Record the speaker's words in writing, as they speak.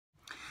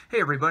Hey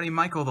everybody,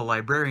 Michael the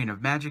Librarian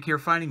of Magic here,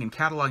 finding and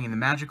cataloging the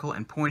magical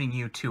and pointing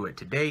you to it.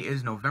 Today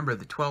is November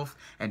the 12th,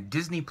 and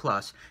Disney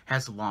Plus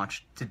has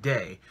launched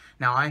today.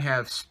 Now, I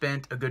have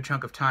spent a good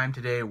chunk of time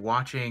today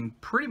watching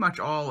pretty much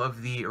all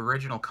of the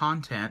original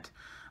content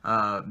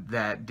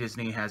that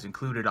Disney has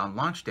included on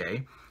launch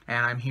day,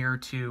 and I'm here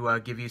to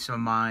give you some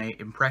of my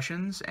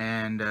impressions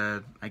and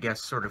I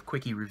guess sort of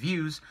quickie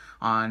reviews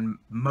on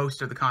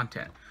most of the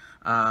content.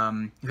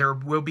 There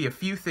will be a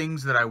few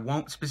things that I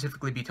won't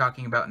specifically be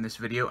talking about in this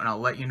video, and I'll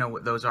let you know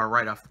what those are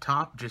right off the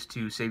top, just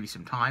to save you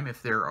some time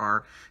if there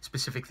are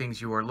specific things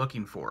you are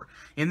looking for.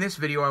 In this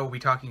video, I will be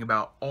talking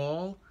about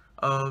all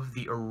of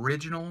the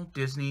original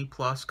Disney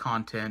Plus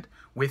content,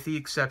 with the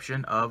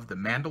exception of The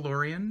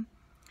Mandalorian,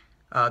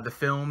 the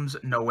films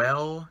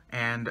Noelle,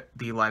 and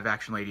the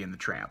live-action Lady and the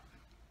Tramp.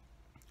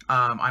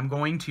 I'm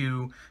going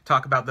to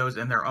talk about those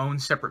in their own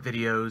separate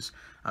videos,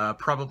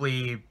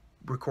 probably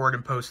record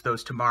and post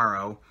those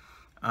tomorrow.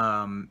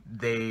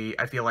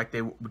 I feel like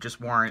they just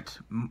warrant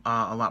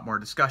a lot more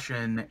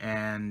discussion,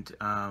 and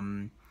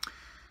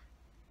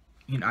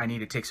you know, I need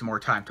to take some more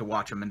time to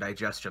watch them and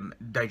digest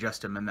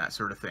them and that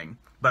sort of thing.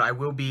 But I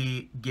will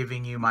be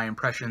giving you my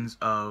impressions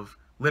of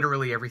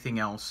literally everything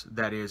else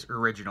that is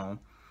original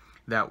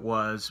that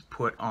was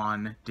put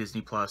on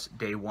Disney Plus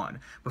day one.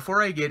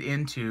 Before I get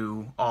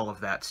into all of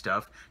that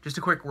stuff, just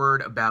a quick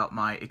word about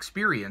my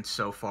experience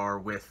so far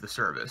with the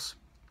service.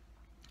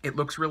 It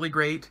looks really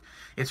great.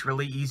 It's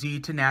really easy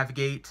to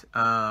navigate.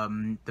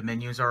 The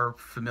menus are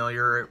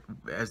familiar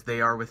as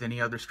they are with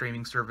any other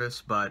streaming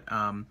service, but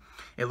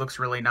it looks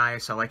really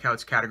nice. I like how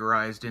it's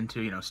categorized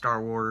into, you know,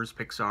 Star Wars,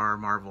 Pixar,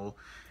 Marvel.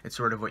 It's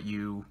sort of what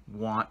you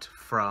want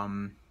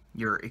from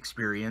your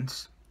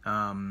experience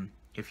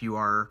if you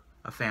are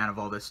a fan of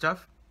all this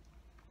stuff.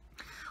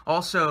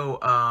 Also,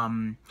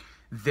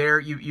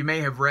 you may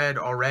have read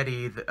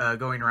already,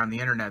 going around the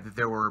internet, that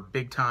there were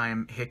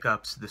big-time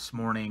hiccups this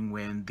morning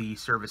when the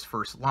service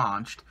first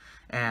launched,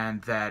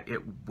 and that it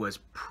was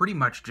pretty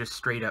much just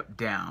straight up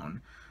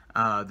down.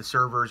 The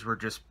servers were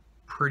just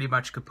pretty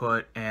much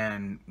kaput,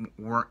 and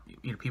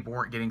people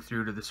weren't getting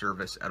through to the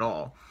service at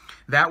all.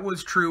 That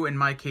was true in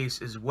my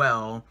case as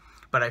well,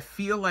 but I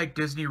feel like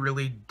Disney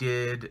really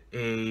did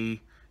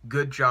a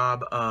good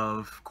job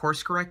of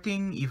course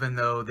correcting, even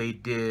though they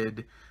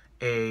did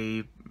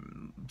a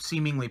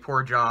seemingly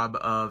poor job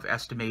of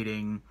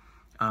estimating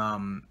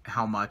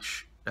how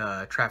much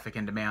traffic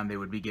and demand they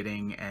would be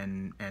getting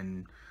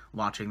and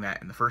launching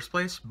that in the first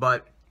place.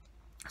 But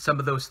some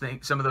of those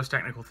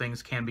technical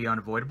things can be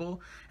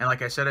unavoidable, and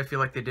like I said, I feel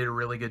like they did a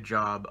really good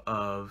job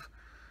of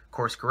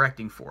course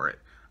correcting for it.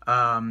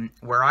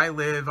 Where I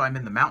live, I'm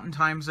in the Mountain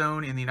Time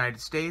Zone in the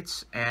United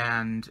States,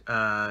 and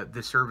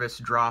the service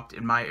dropped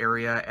in my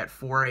area at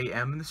 4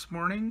 a.m. this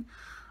morning.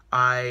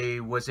 I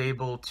was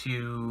able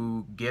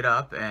to get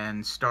up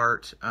and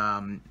start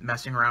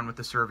messing around with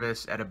the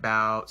service at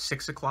about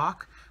 6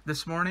 o'clock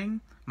this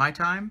morning, my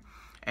time,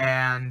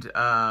 and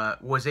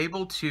was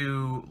able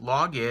to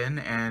log in,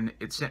 and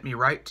it sent me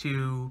right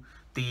to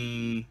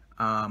the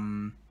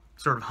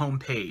sort of home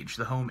page,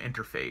 the home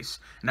interface,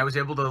 and I was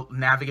able to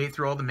navigate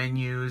through all the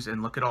menus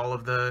and look at all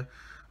of the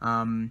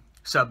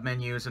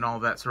sub-menus and all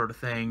of that sort of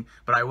thing,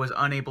 but I was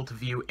unable to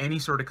view any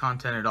sort of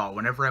content at all.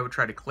 Whenever I would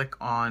try to click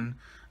on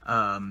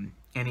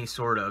any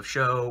sort of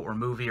show or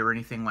movie or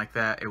anything like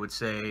that, it would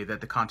say that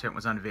the content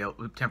was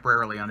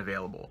temporarily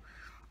unavailable.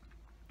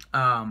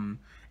 And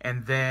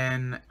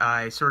then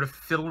I sort of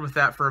fiddled with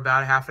that for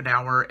about half an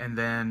hour, and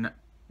then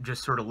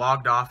just sort of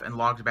logged off and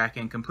logged back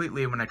in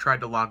completely. And when I tried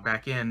to log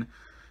back in,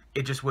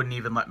 it just wouldn't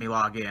even let me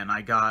log in.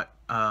 I got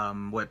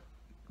what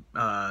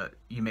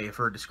you may have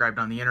heard described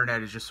on the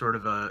internet as just sort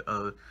of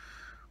a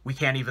we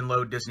can't even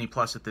load Disney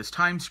Plus at this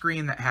time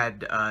screen that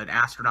had an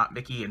astronaut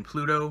Mickey and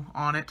Pluto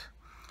on it.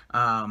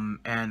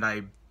 And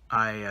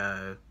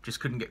I just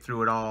couldn't get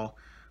through it all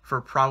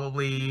for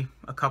probably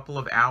a couple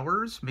of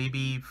hours,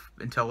 maybe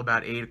until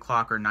about 8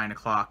 o'clock or 9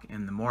 o'clock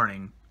in the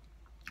morning.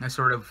 I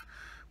sort of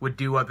would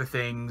do other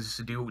things,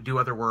 do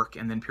other work,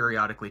 and then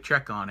periodically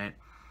check on it.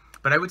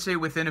 But I would say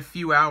within a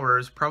few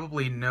hours,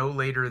 probably no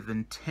later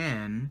than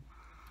 10,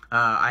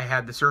 I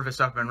had the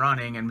service up and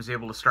running and was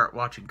able to start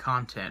watching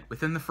content.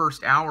 Within the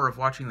first hour of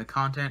watching the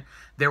content,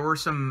 there were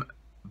some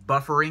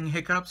buffering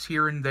hiccups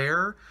here and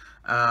there,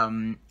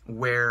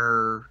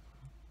 where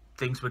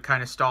things would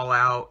kind of stall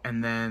out,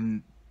 and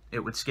then it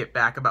would skip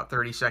back about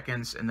 30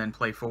 seconds and then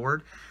play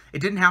forward. It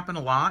didn't happen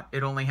a lot.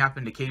 It only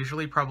happened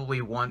occasionally,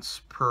 probably once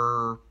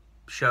per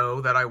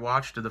show that I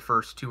watched. Of the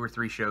first 2 or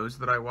 3 shows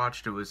that I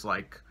watched, it was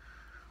like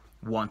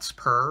once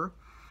per.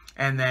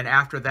 And then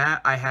after that,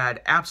 I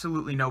had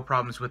absolutely no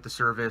problems with the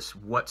service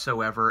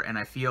whatsoever, and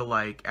I feel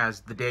like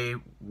as the day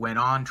went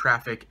on,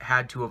 traffic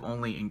had to have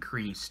only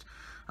increased.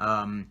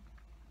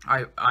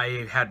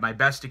 I had my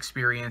best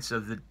experience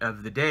of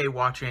the day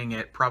watching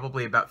it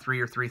probably about 3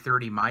 or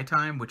 3:30 my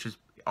time, which is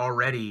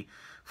already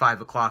 5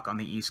 o'clock on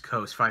the East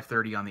Coast,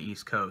 5:30 on the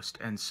East Coast,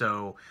 and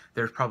so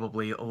there's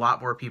probably a lot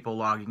more people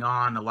logging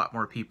on, a lot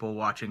more people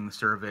watching the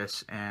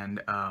service,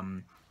 and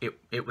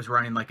it was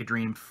running like a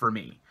dream for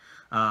me.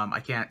 I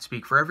can't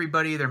speak for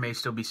everybody. There may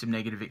still be some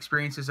negative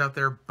experiences out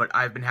there, but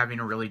I've been having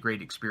a really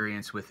great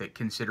experience with it,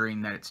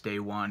 considering that it's day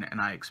one and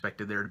I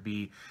expected there to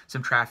be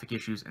some traffic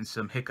issues and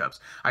some hiccups.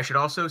 I should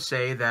also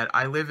say that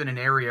I live in an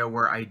area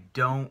where I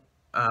don't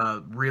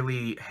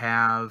really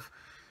have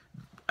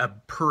a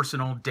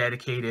personal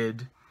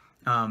dedicated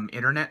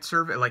internet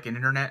service, like an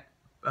internet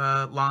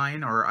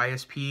line or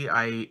ISP.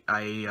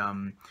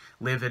 I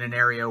live in an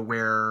area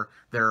where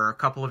there are a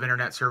couple of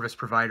internet service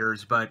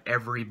providers, but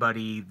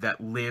everybody that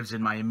lives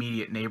in my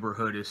immediate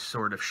neighborhood is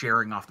sort of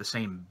sharing off the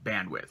same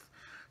bandwidth.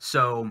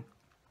 So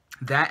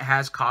that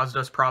has caused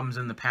us problems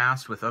in the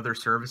past with other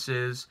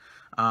services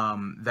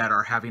that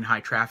are having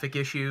high traffic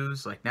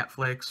issues, like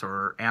Netflix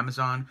or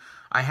Amazon.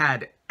 I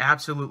had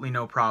absolutely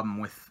no problem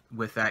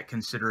with that,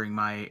 considering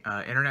my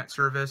internet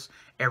service.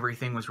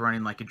 Everything was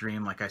running like a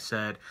dream, like I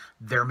said.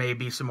 There may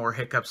be some more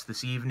hiccups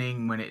this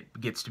evening when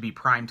it gets to be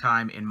prime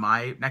time in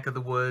my neck of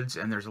the woods,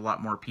 and there's a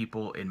lot more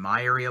people in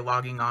my area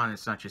logging on.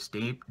 It's not just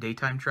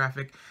daytime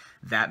traffic.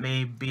 That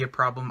may be a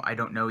problem. I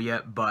don't know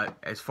yet, but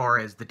as far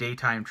as the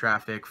daytime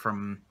traffic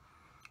from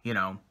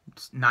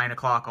 9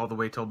 o'clock all the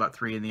way till about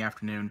 3 in the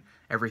afternoon,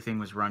 everything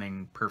was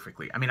running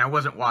perfectly. I mean, I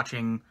wasn't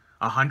watching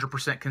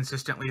 100%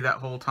 consistently that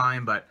whole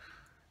time, but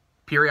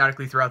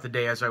periodically throughout the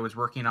day as I was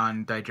working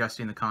on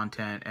digesting the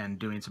content and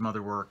doing some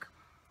other work,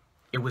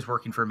 it was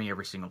working for me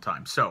every single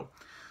time. So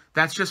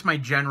that's just my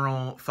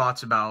general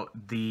thoughts about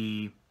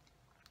the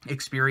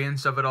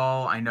experience of it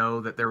all. I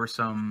know that there were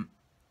some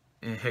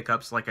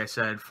hiccups, like I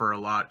said, for a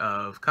lot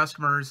of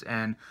customers,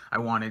 and I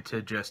wanted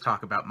to just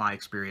talk about my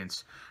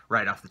experience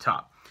right off the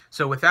top.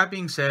 So with that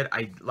being said,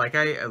 like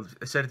I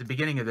said at the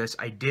beginning of this,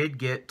 I did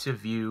get to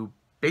view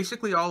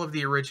basically all of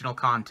the original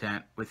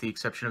content, with the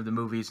exception of the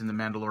movies and the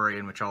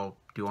Mandalorian, which I'll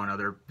do on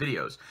other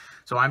videos.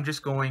 So I'm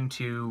just going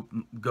to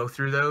go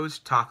through those,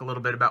 talk a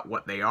little bit about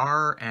what they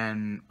are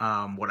and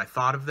what I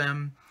thought of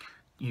them.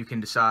 You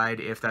can decide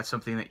if that's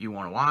something that you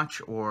want to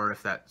watch, or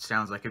if that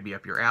sounds like it'd be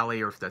up your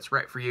alley, or if that's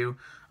right for you.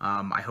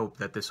 I hope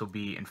that this will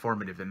be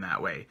informative in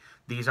that way.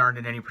 These aren't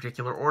in any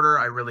particular order.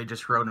 I really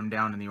just wrote them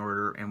down in the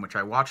order in which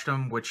I watched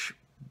them, which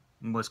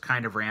was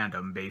kind of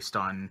random based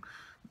on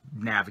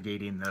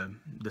navigating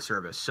the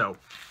service. So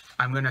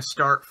I'm going to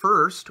start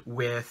first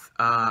with,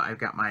 I've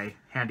got my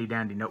handy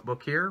dandy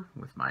notebook here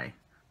with my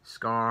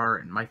scar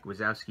and Mike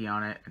Wazowski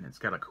on it, and it's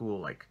got a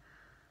cool like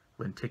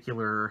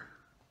lenticular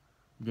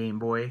Game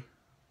Boy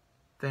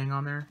thing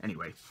on there.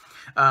 Anyway,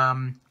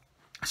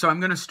 so I'm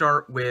going to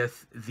start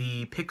with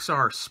the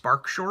Pixar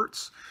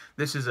Sparkshorts.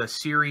 This is a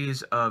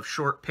series of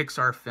short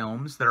Pixar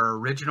films that are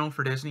original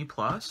for Disney+.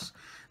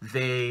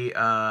 They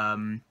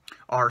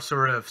are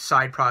sort of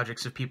side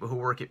projects of people who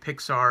work at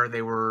Pixar.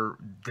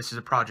 This is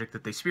a project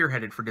that they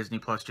spearheaded for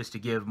Disney+, just to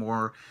give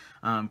more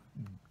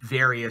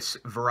various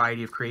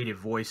variety of creative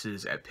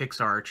voices at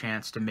Pixar a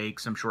chance to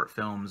make some short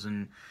films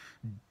and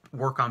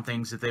work on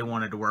things that they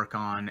wanted to work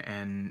on,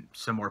 and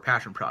some more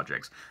passion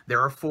projects. There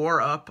are 4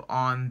 up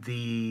on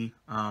the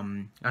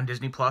on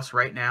Disney Plus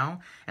right now,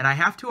 and I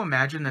have to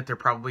imagine that they're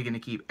probably going to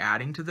keep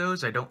adding to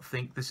those. I don't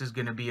think this is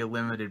going to be a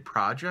limited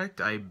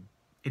project.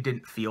 It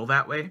didn't feel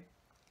that way,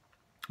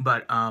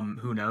 but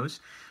who knows?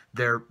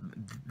 There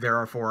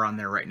are 4 on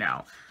there right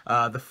now.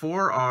 The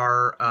 4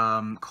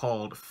 are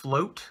called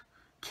Float,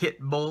 Kit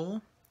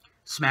Bull,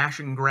 Smash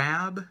and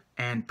Grab,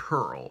 and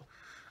Pearl.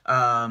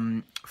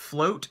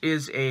 Float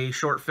is a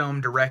short film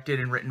directed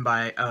and written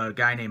by a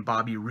guy named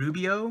Bobby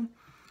Rubio,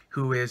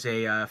 who is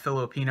a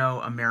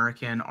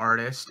Filipino-American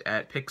artist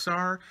at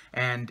Pixar,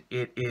 and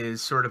it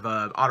is sort of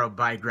an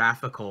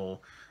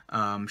autobiographical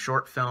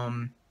short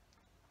film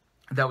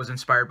that was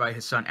inspired by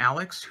his son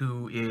Alex,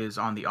 who is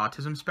on the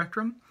autism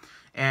spectrum.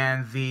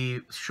 And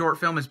the short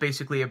film is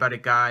basically about a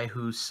guy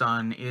whose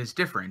son is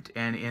different,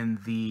 and in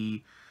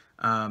the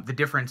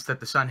difference that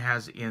the son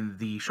has in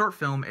the short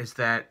film is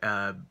that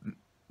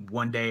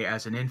one day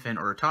as an infant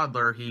or a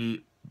toddler,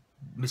 he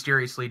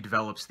mysteriously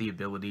develops the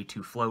ability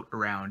to float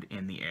around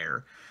in the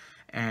air.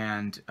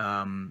 And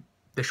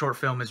the short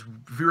film is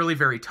really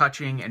very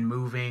touching and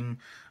moving.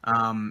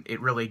 It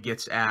really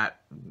gets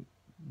at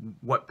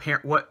what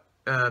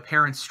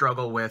parents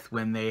struggle with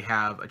when they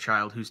have a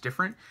child who's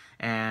different,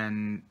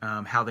 and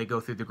how they go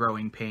through the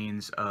growing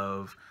pains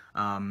of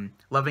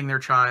loving their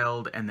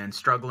child and then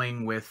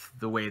struggling with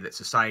the way that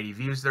society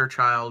views their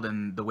child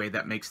and the way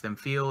that makes them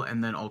feel,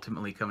 and then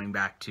ultimately coming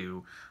back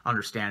to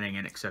understanding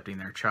and accepting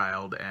their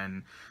child.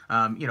 And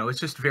it's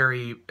just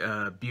very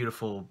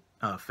beautiful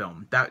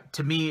film. That,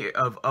 to me,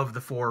 of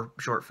the 4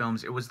 short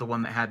films, it was the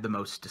one that had the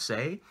most to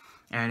say,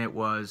 and it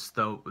was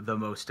the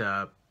most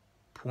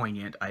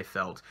poignant, I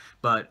felt.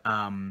 But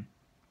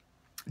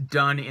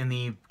done in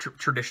the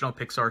traditional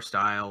Pixar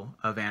style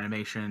of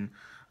animation,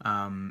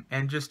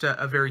 and just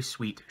a very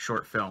sweet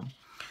short film.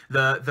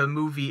 The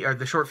movie, or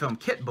the short film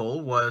Kit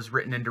Bull, was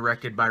written and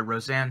directed by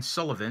Roseanne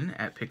Sullivan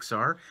at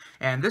Pixar,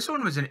 and this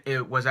one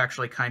was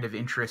actually kind of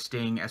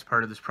interesting as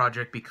part of this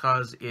project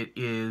because it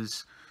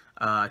is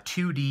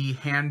 2D,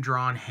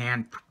 hand-drawn,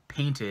 hand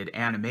painted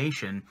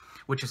animation,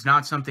 which is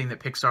not something that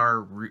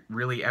Pixar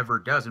really ever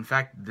does. In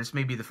fact, this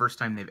may be the first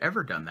time they've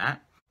ever done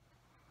that.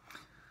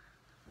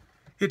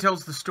 It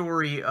tells the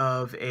story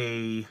of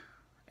a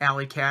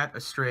alley cat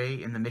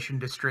astray in the Mission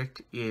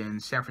District in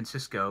San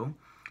Francisco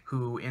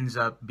who ends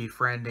up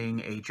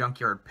befriending a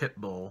junkyard pit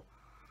bull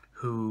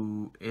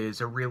who is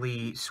a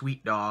really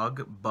sweet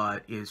dog,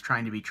 but is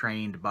trying to be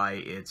trained by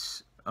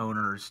its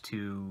owners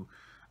to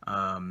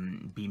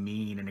be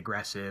mean and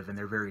aggressive, and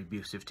they're very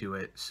abusive to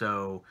it.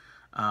 So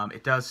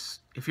it does,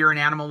 if you're an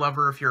animal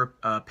lover, if you're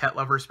a pet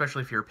lover,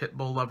 especially if you're a pit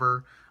bull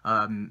lover,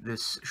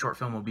 this short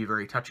film will be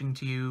very touching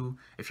to you.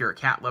 If you're a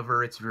cat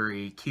lover, it's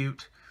very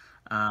cute.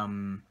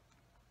 And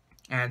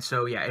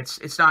so, yeah,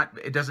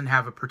 it doesn't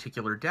have a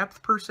particular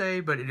depth per se,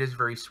 but it is a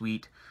very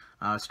sweet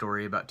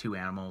story about two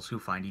animals who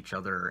find each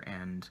other,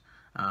 and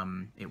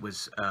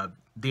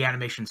the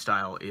animation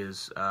style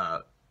is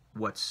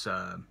what's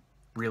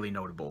really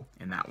notable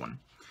in that one.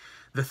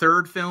 The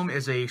third film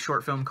is a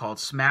short film called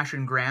Smash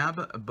and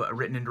Grab,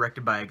 written and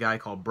directed by a guy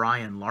called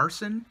Brian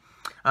Larson.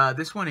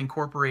 This one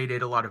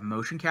incorporated a lot of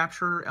motion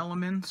capture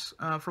elements,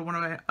 for what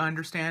I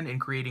understand, in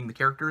creating the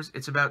characters.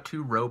 It's about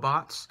two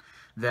robots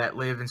that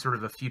live in sort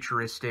of a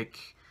futuristic,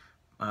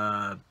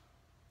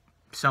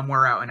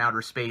 somewhere out in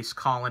outer space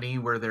colony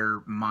where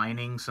they're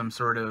mining some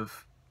sort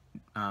of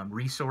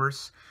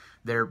resource.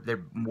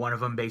 One of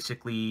them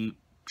basically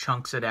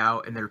chunks it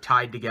out, and they're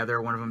tied together.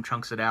 One of them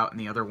chunks it out, and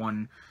the other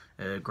one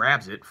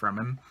grabs it from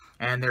him,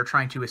 and they're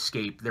trying to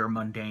escape their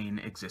mundane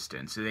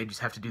existence. So they just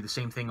have to do the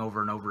same thing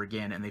over and over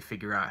again, and they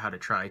figure out how to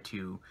try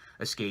to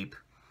escape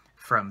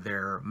from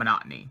their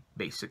monotony,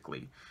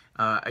 basically.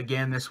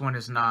 Again, this one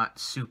is not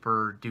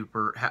super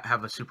duper,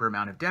 have a super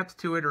amount of depth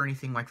to it or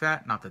anything like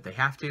that. Not that they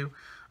have to.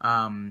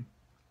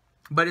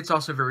 But it's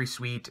also very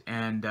sweet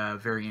and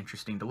very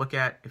interesting to look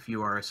at. If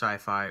you are a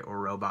sci-fi or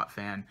robot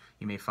fan,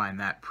 you may find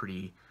that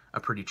a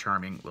pretty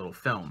charming little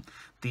film.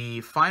 The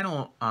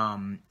final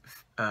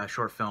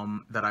short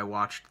film that I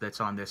watched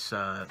that's on this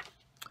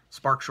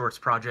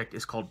Sparkshorts project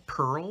is called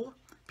Pearl,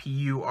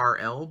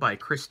 P-U-R-L, by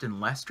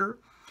Kristen Lester.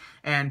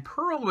 And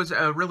Pearl was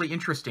a really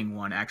interesting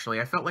one, actually.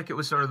 I felt like it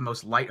was sort of the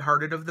most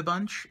lighthearted of the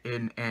bunch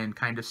and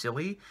kind of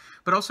silly,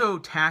 but also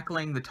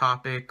tackling the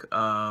topic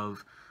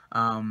of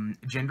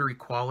gender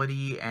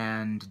equality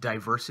and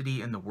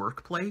diversity in the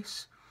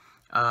workplace.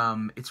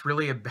 It's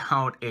really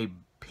about a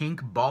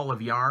pink ball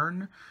of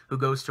yarn who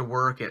goes to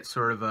work at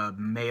sort of a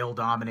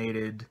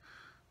male-dominated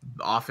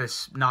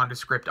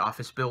nondescript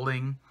office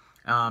building,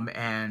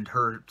 and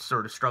her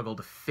sort of struggle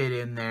to fit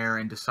in there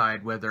and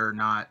decide whether or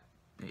not,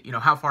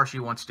 how far she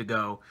wants to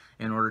go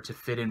in order to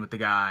fit in with the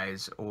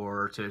guys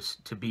or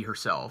to be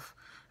herself.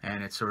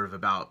 And it's sort of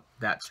about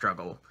that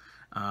struggle,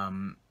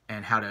 and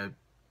how to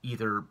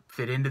either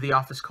fit into the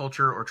office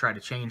culture or try to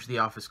change the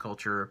office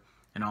culture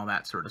and all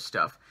that sort of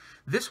stuff.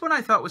 This one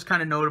I thought was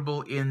kind of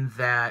notable in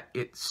that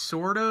it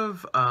sort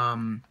of,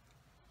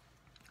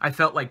 I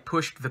felt like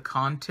pushed the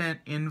content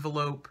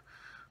envelope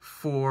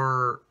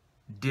for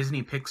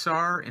Disney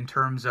Pixar in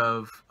terms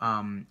of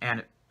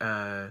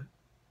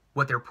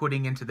what they're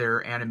putting into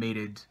their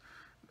animated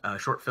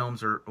short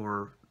films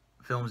or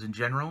films in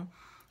general,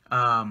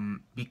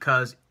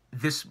 because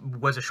this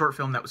was a short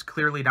film that was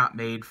clearly not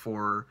made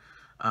for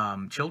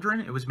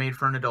children. It was made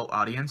for an adult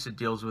audience. It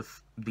deals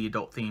with the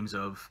adult themes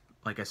of,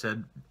 like I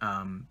said,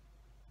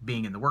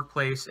 being in the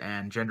workplace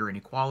and gender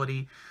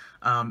inequality.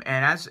 And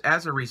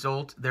as a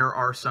result, there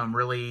are some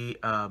really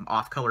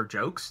off-color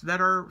jokes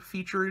that are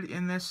featured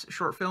in this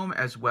short film,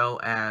 as well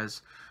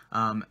as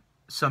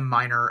some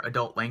minor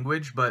adult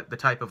language, but the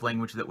type of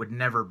language that would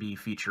never be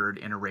featured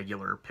in a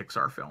regular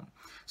Pixar film.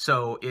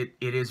 So it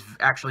is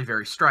actually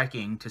very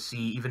striking to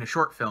see even a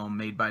short film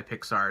made by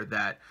Pixar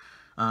that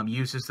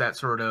uses those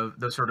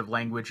sort of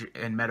language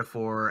and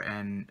metaphor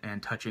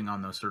and touching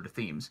on those sort of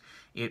themes.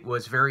 It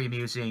was very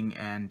amusing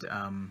and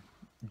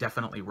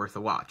definitely worth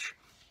a watch.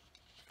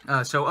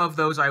 So of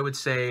those, I would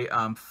say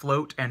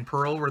Float and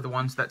Pearl were the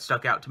ones that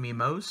stuck out to me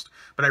most,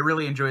 but I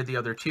really enjoyed the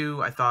other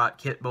two. I thought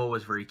Kit Bull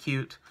was very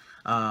cute.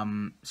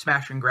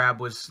 Smash and Grab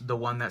was the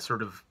one that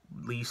sort of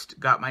least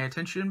got my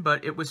attention,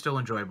 but it was still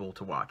enjoyable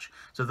to watch.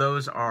 So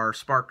those are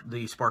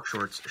the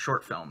Sparkshorts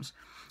short films.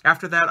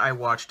 After that, I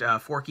watched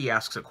Forky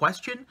Asks a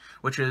Question,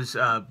 which is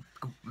a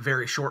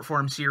very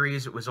short-form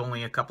series. It was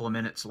only a couple of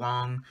minutes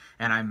long,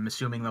 and I'm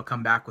assuming they'll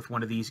come back with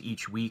one of these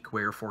each week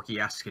where Forky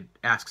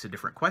asks a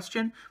different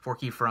question.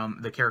 Forky, from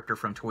the character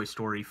from Toy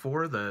Story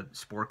 4, the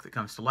spork that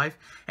comes to life,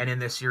 and in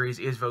this series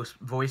is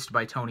voiced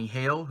by Tony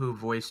Hale, who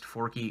voiced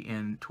Forky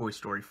in Toy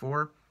Story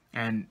 4,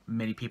 and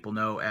many people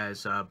know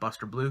as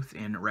Buster Bluth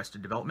in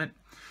Arrested Development.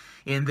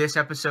 In this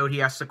episode,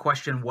 he asks the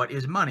question, what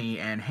is money?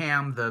 And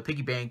Ham, the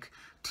piggy bank,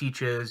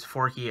 teaches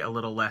Forky a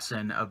little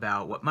lesson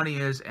about what money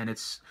is, and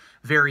it's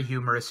very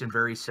humorous and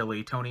very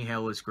silly. Tony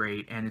Hale is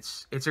great, and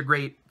it's a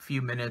great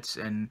few minutes,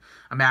 and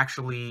I'm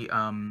actually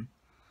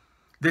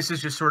This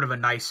is just sort of a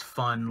nice,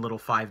 fun little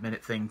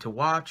 5-minute thing to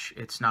watch.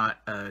 It's not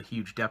a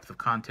huge depth of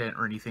content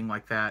or anything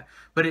like that,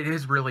 but it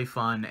is really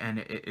fun, and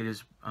it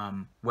is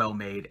well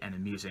made and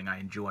amusing.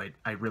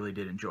 I really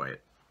did enjoy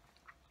it.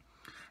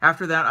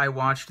 After that, I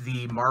watched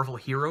the Marvel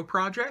Hero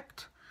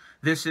Project.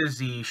 This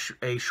is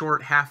a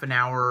short half an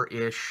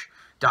hour-ish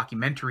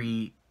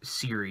documentary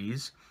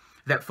series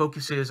that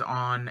focuses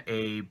on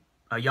a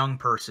young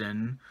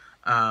person,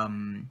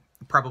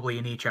 probably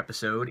in each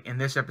episode. In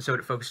this episode,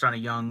 it focused on a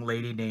young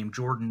lady named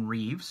Jordan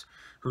Reeves,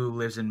 who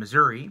lives in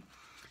Missouri.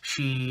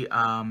 She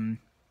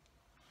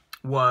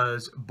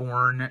was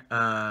born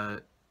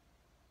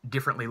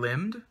differently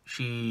limbed.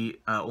 She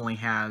only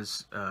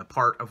has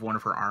part of one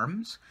of her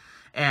arms.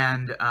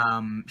 And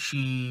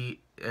she,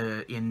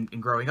 in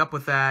growing up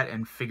with that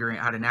and figuring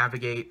out how to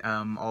navigate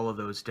all of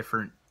those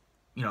different,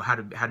 you know, how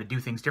to do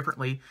things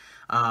differently,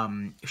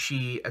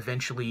 she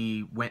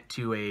eventually went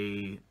to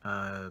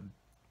a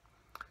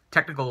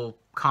technical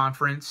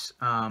conference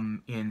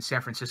in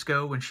San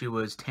Francisco when she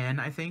was 10,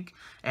 I think,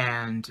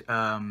 and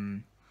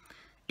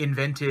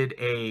invented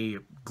a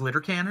glitter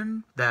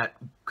cannon that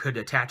could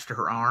attach to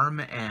her arm,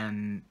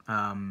 and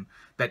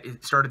that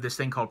it started this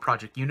thing called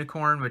Project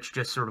Unicorn, which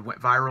just sort of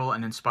went viral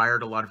and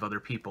inspired a lot of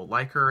other people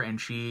like her. And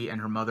she and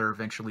her mother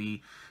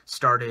eventually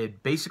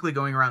started basically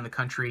going around the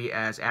country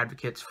as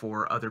advocates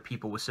for other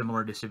people with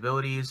similar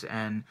disabilities,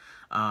 and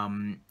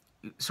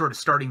sort of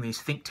starting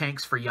these think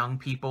tanks for young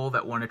people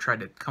that want to try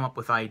to come up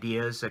with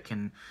ideas that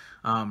can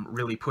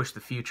really push the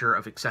future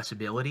of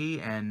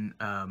accessibility and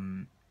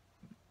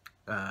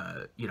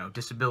you know,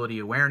 disability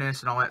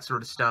awareness and all that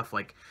sort of stuff,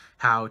 like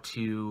how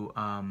to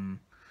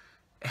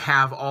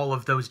have all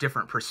of those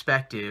different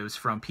perspectives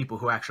from people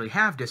who actually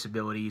have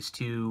disabilities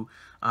to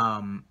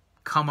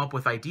come up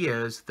with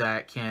ideas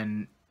that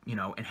can, you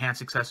know,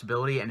 enhance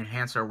accessibility and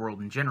enhance our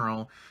world in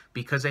general,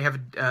 because they have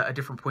a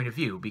different point of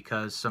view,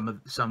 because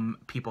some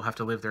people have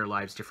to live their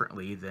lives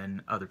differently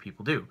than other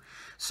people do.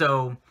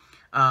 So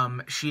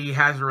she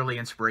has a really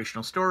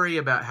inspirational story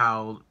about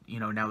how, you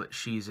know, now that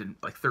she's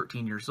like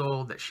 13 years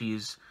old, that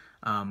she's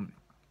come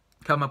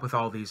up with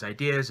all these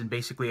ideas and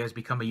basically has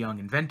become a young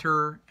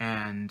inventor,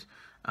 and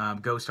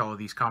goes to all of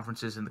these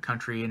conferences in the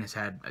country and has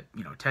had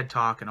you know, TED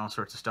Talk and all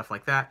sorts of stuff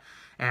like that.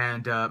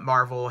 And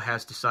Marvel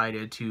has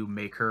decided to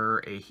make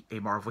her a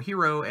Marvel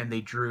hero, and they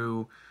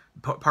drew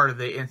part of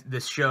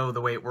this show.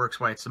 The way it works,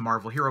 why it's the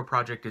Marvel Hero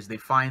Project, is they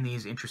find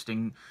these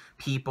interesting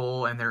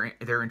people and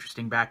their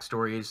interesting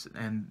backstories,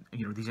 and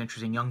you know, these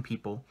interesting young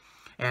people,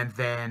 and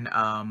then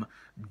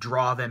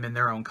draw them in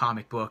their own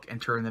comic book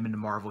and turn them into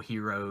Marvel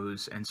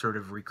heroes and sort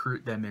of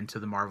recruit them into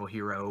the Marvel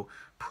Hero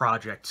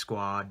Project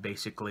squad,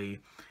 basically.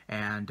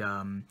 And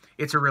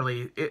it's a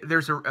really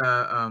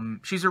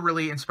she's a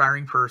really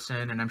inspiring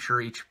person, and I'm sure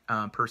each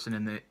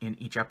person in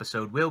each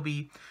episode will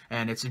be.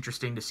 And it's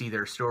interesting to see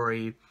their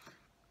story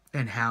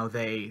and how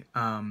they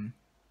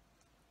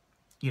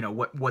you know,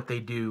 what they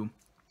do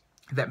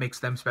that makes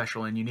them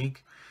special and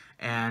unique.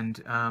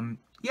 And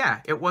yeah,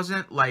 it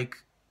wasn't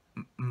like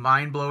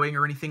mind-blowing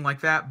or anything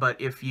like that, but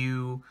if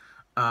you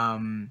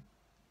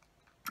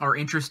are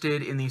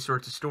interested in these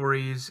sorts of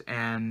stories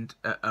and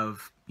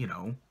of, you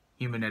know,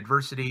 human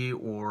adversity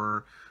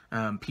or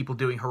people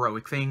doing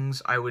heroic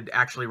things, I would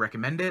actually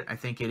recommend it. I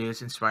think it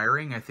is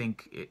inspiring. I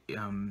think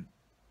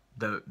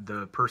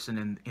the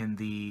person in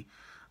the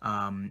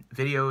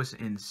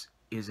videos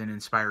is an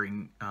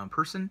inspiring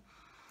person,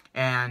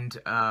 and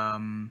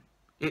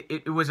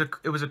it was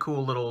a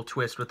cool little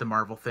twist with the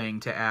Marvel thing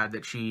to add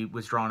that she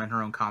was drawn in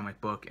her own comic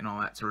book and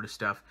all that sort of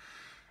stuff.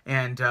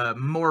 And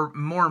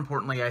more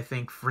importantly, I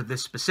think for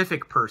this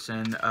specific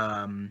person,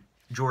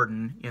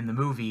 Jordan, in the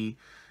movie,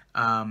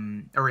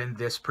 or in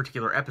this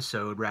particular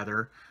episode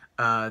rather,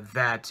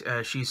 that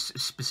she's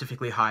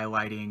specifically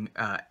highlighting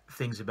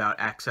things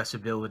about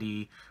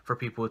accessibility for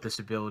people with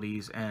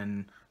disabilities,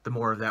 and the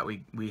more of that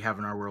we have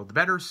in our world, the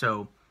better.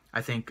 So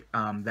I think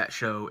that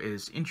show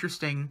is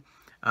interesting.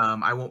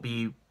 I won't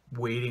be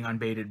waiting on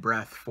bated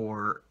breath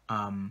for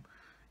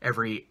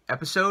every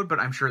episode, but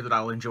I'm sure that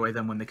I'll enjoy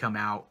them when they come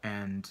out.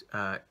 And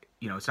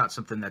you know, it's not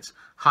something that's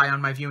high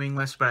on my viewing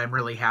list, but I'm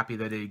really happy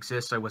that it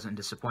exists. I wasn't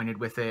disappointed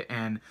with it,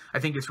 and I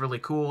think it's really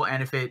cool.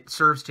 And if it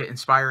serves to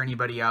inspire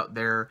anybody out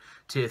there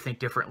to think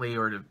differently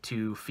or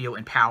to feel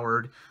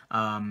empowered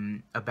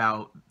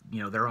about,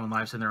 you know, their own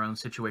lives and their own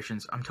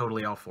situations, I'm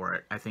totally all for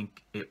it. I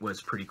think it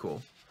was pretty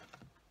cool.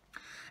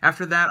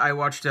 After that, I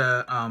watched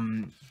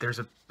there's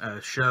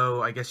a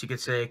show, I guess you could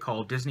say,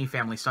 called Disney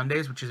Family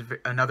Sundays, which is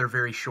another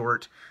very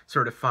short,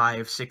 sort of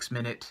 5-6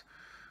 minute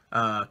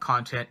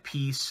content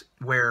piece,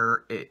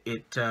 where it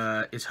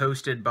is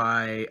hosted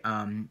by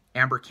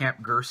Amber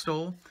Camp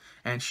Gerstle,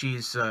 and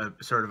she's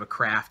sort of a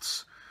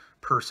crafts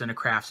person, a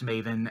crafts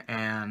maven,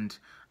 and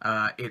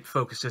it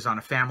focuses on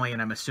a family,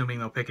 and I'm assuming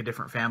they'll pick a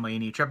different family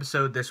in each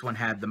episode. This one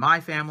had the My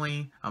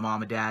family, a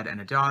mom, a dad, and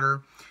a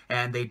daughter,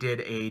 and they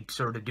did a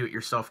sort of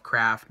do-it-yourself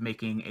craft,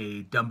 making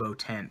a Dumbo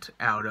tent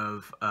out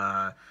of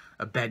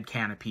a bed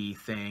canopy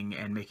thing,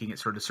 and making it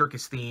sort of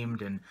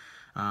circus-themed,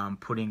 and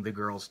putting the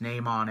girl's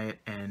name on it,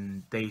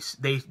 and they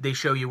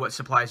show you what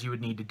supplies you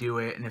would need to do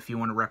it, and if you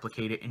want to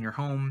replicate it in your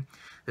home,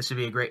 this would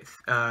be a great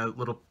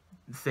little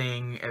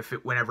thing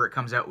whenever it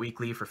comes out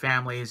weekly for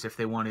families, if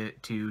they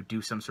wanted to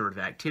do some sort of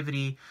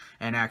activity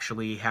and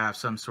actually have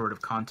some sort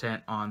of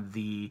content on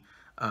the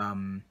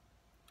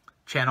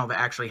channel that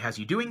actually has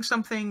you doing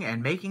something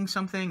and making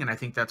something, and I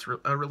think that's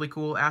a really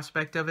cool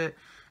aspect of it.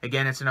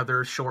 Again, it's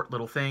another short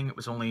little thing. It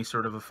was only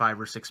sort of a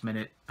 5 or 6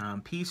 minute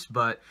piece,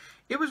 but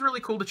it was really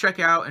cool to check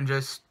out, and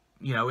just,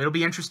 you know, it'll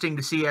be interesting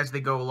to see as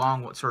they go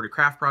along what sort of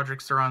craft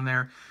projects are on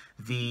there.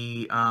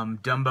 The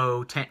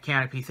Dumbo tent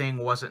canopy thing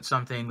wasn't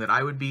something that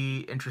I would be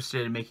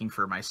interested in making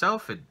for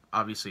myself. It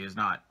obviously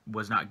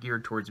was not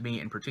geared towards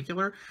me in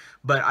particular,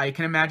 but I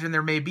can imagine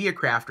there may be a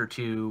craft or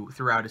two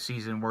throughout a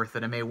season worth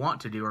that I may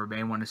want to do, or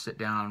may want to sit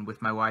down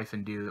with my wife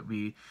and do, that would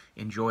be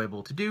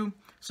enjoyable to do.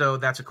 So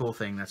that's a cool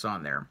thing that's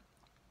on there.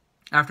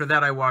 After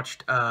that, I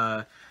watched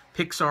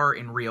Pixar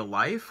in Real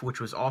Life, which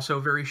was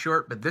also very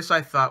short, but this I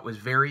thought was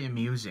very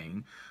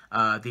amusing.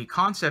 The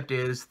concept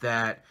is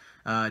that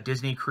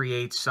Disney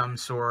creates some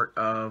sort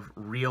of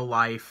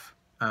real-life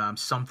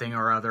something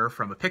or other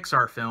from a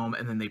Pixar film,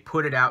 and then they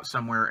put it out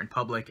somewhere in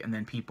public, and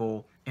then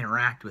people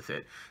interact with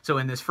it. So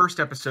in this first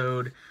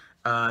episode,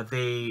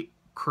 they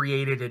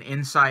created an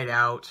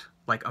inside-out,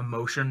 like,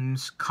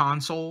 emotions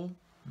console,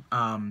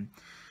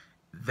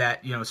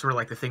 that, you know, sort of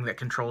like the thing that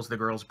controls the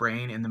girl's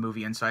brain in the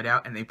movie Inside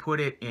Out, and they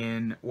put it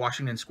in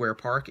Washington Square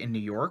Park in New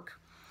York.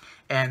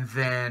 And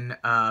then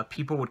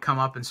people would come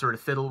up and sort of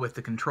fiddle with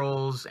the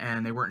controls,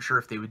 and they weren't sure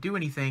if they would do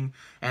anything.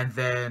 And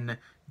then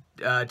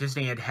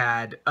Disney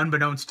had,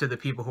 unbeknownst to the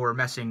people who were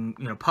messing,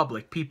 you know,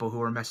 public people who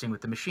were messing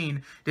with the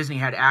machine, Disney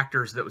had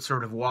actors that would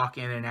sort of walk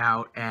in and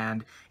out,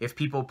 and if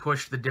people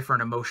pushed the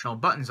different emotional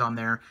buttons on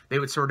there, they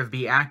would sort of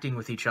be acting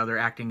with each other,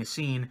 acting a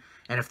scene,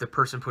 and if the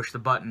person pushed the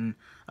button,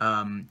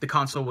 the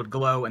console would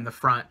glow in the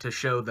front to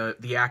show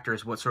the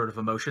actors what sort of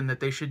emotion that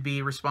they should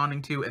be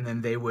responding to, and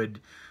then they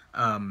would,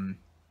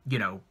 you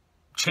know,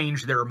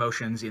 change their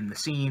emotions in the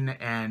scene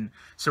and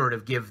sort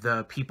of give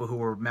the people who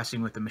were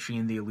messing with the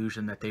machine the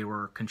illusion that they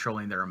were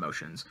controlling their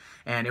emotions.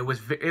 And it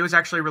was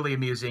actually really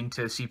amusing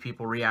to see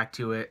people react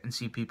to it and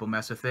see people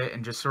mess with it,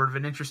 and just sort of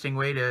an interesting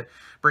way to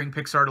bring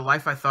Pixar to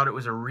life. I thought it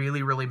was a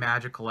really, really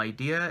magical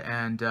idea,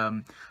 and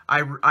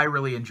I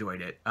really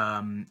enjoyed it.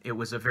 It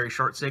was a very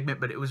short segment,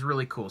 but it was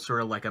really cool,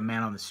 sort of like a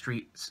man on the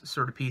street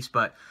sort of piece,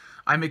 but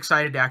I'm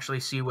excited to actually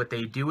see what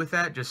they do with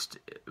that. Just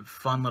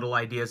fun little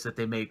ideas that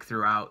they make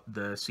throughout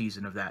the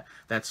season of that.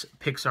 That's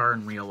Pixar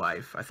in Real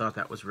Life. I thought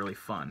that was really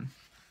fun.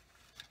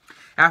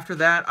 After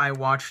that, I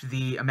watched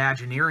the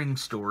Imagineering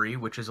Story,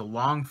 which is a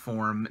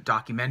long-form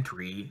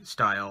documentary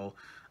style.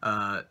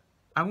 I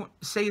won't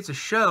say it's a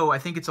show. I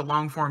think it's a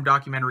long-form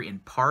documentary in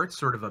parts,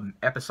 sort of an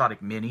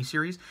episodic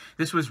mini-series.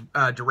 This was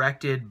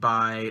directed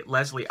by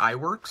Leslie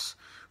Iwerks,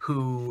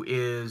 who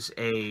is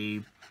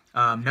a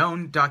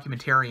known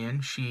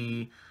documentarian.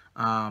 She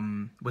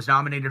was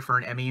nominated for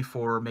an Emmy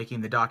for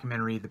making the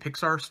documentary The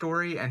Pixar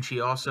Story, and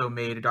she also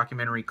made a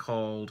documentary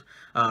called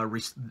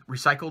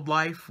Recycled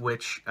Life,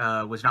 which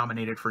was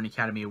nominated for an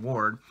Academy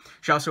Award.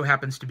 She also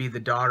happens to be the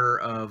daughter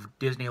of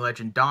Disney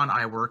legend Don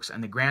Iwerks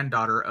and the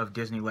granddaughter of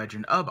Disney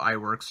legend Ub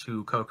Iwerks,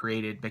 who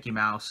co-created Mickey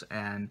Mouse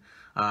and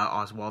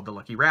Oswald the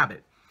Lucky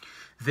Rabbit.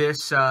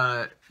 This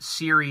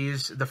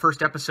series, the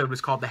first episode was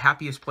called The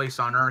Happiest Place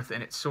on Earth,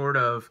 and it sort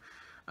of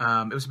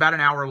it was about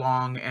an hour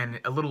long, and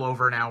a little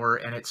over an hour,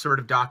 and it sort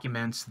of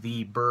documents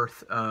the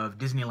birth of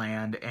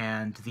Disneyland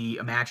and the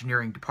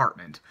Imagineering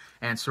department,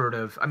 and sort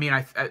of, I mean,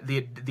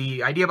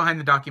 the idea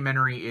behind the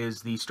documentary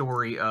is the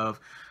story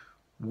of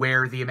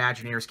where the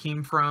Imagineers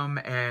came from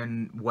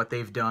and what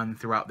they've done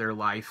throughout their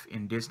life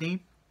in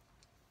Disney.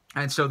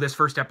 And so this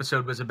first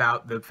episode was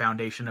about the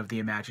foundation of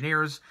the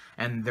Imagineers,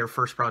 and their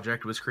first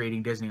project was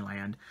creating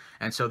Disneyland.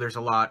 And so there's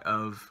a lot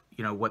of,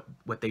 you know,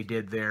 what they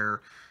did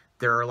there.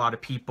 There are a lot of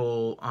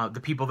people,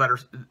 the people that are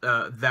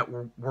that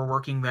were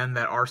working then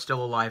that are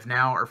still alive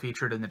now are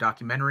featured in the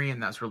documentary,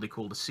 and that's really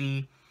cool to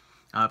see.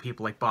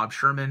 People like Bob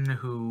Sherman,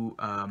 who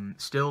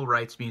still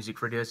writes music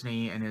for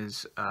Disney and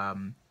is a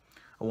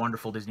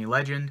wonderful Disney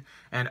legend,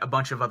 and a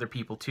bunch of other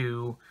people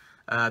too.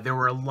 There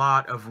were a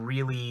lot of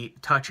really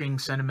touching,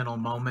 sentimental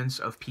moments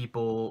of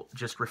people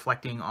just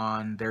reflecting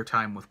on their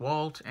time with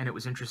Walt, and it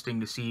was interesting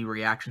to see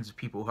reactions of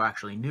people who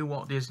actually knew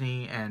Walt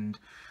Disney, and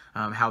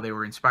how they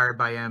were inspired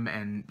by him,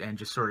 and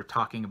just sort of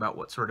talking about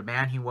what sort of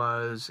man he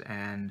was,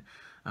 and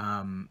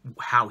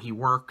how he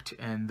worked,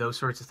 and those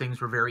sorts of things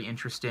were very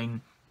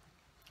interesting.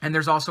 And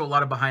there's also a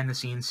lot of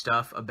behind-the-scenes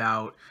stuff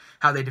about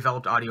how they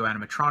developed audio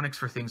animatronics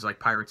for things like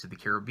Pirates of the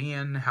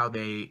Caribbean, how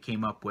they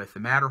came up with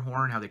the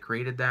Matterhorn, how they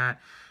created that.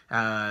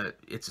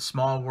 It's a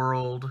Small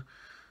World.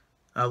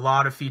 a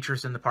lot of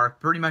features in the park,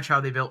 pretty much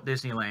how they built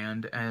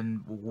Disneyland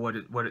and what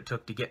it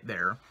took to get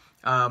there.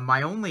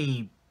 My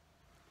only,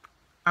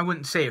 I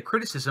wouldn't say a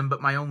criticism,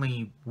 but my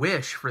only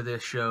wish for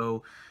this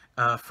show,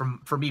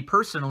 for me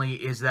personally,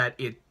 is that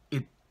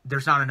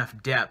there's not enough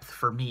depth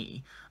for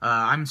me.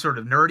 I'm sort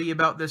of nerdy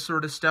about this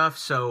sort of stuff,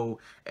 so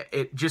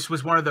it just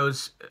was one of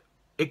those.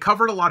 It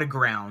covered a lot of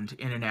ground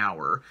in an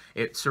hour.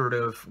 It sort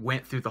of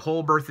went through the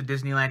whole birth of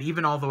Disneyland,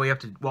 even all the way up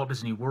to Walt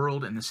Disney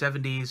World in the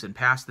 70s and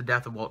past the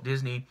death of Walt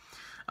Disney.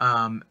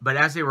 But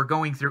as they were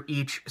going through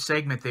each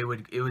segment,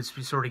 it was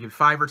sort of give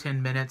 5 or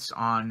 10 minutes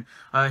on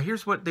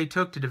here's what they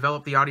took to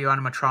develop the audio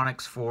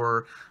animatronics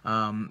for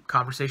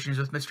Conversations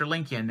with Mr.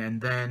 Lincoln,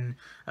 and then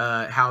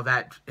how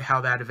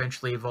that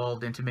eventually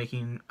evolved into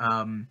making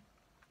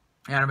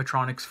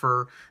animatronics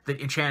for the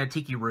Enchanted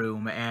Tiki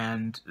Room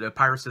and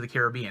Pirates of the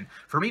Caribbean.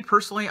 For me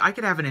personally, I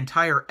could have an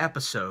entire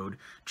episode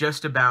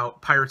just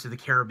about Pirates of the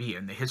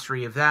Caribbean, the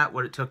history of that,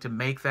 what it took to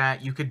make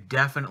that. You could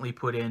definitely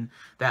put in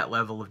that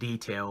level of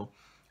detail.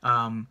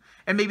 And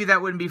maybe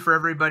that wouldn't be for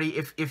everybody.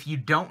 If you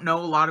don't know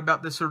a lot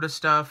about this sort of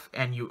stuff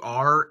and you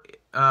are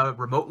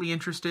remotely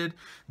interested,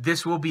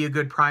 this will be a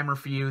good primer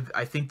for you.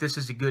 I think this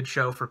is a good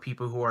show for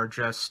people who are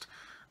just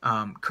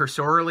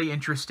cursorily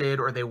interested,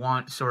 or they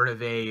want sort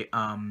of a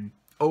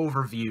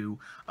overview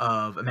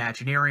of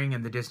Imagineering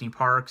and the Disney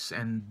parks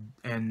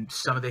and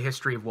some of the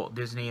history of Walt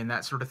Disney and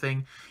that sort of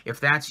thing.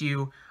 If that's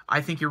you, I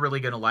think you're really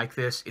going to like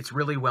this. It's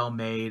really well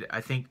made.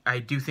 I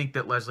do think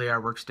that Leslie R.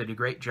 Works did a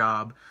great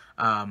job.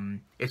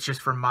 It's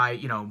just for my,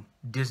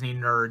 Disney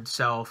nerd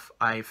self,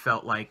 I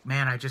felt like,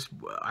 man,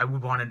 I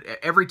would want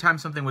to, every time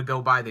something would go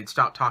by, they'd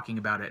stop talking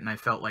about it, and I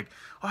felt like,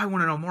 oh, I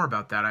want to know more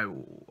about that.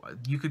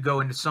 You could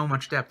go into so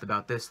much depth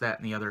about this, that,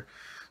 and the other.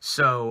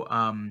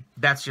 So,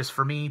 that's just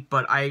for me,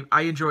 but I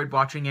enjoyed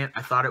watching it.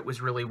 I thought it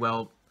was really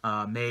well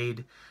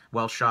made,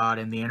 well shot,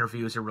 and the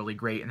interviews are really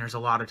great, and there's a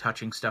lot of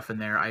touching stuff in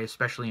there. I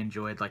especially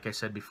enjoyed, like I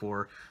said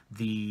before,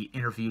 the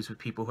interviews with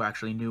people who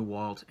actually knew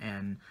Walt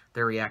and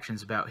their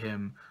reactions about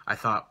him. I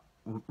thought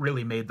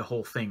really made the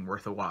whole thing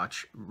worth a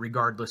watch,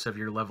 regardless of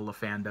your level of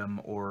fandom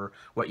or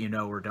what you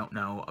know or don't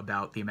know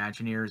about the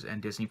Imagineers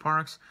and Disney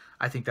parks.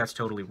 I think that's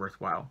totally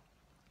worthwhile.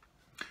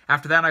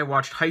 After that, I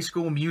watched High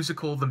School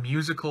Musical,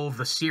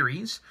 the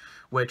series,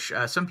 which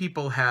some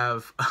people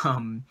have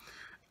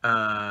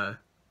bemoaned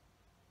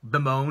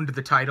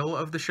the title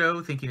of the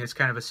show, thinking it's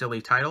kind of a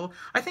silly title.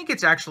 I think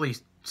it's actually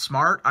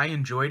smart. I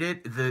enjoyed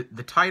it.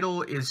 The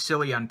title is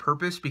silly on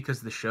purpose because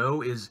the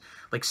show is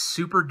like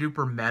super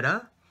duper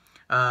meta.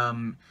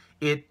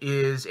 It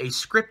is a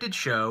scripted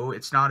show.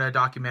 It's not a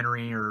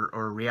documentary or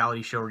a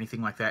reality show or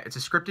anything like that. It's a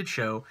scripted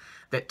show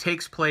that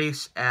takes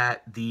place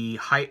at the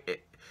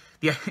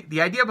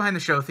The idea behind the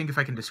show, think if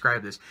I can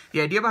describe this.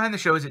 The idea behind the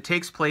show is it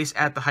takes place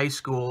at the high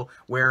school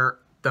where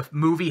the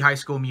movie High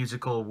School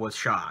Musical was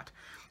shot.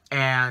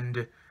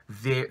 And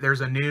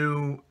there's a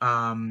new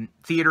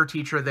theater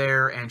teacher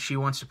there, and she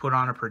wants to put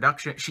on a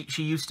production.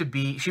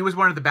 She was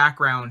one of the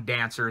background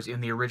dancers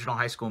in the original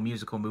High School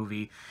Musical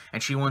movie,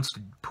 and she wants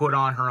to put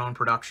on her own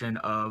production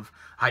of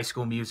High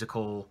School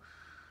Musical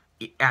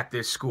at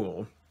this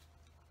school.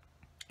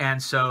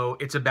 And so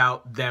it's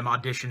about them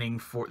auditioning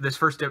for... This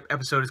first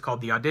episode is called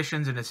The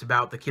Auditions, and it's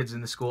about the kids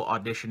in the school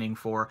auditioning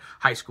for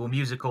High School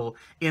Musical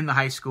in the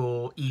high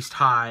school, East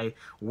High,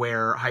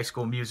 where High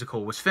School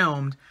Musical was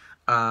filmed.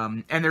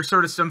 And there's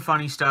sort of some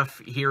funny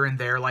stuff here and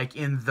there, like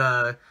in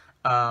the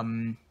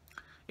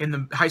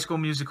High School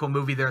Musical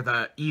movie, they're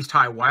the East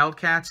High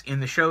Wildcats. In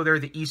the show, they're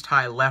the East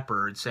High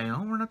Leopards, saying,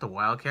 oh, we're not the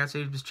Wildcats.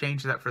 They just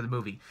changed that for the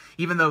movie.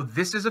 Even though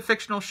this is a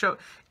fictional show,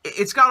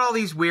 it's got all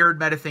these weird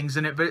meta things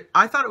in it, but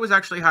I thought it was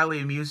actually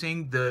highly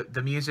amusing.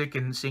 The music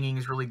and singing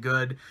is really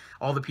good.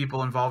 All the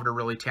people involved are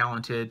really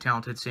talented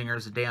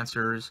singers,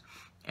 dancers.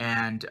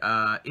 And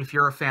if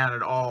you're a fan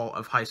at all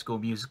of High School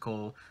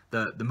Musical,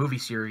 the movie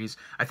series,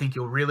 I think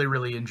you'll really,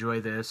 really enjoy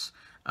this.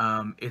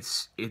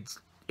 It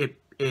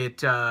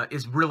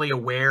is really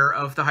aware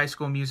of the High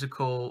School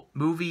Musical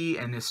movie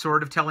and is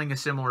sort of telling a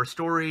similar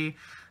story.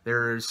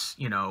 There's,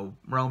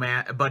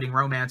 budding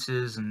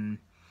romances and,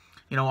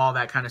 all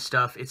that kind of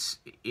stuff.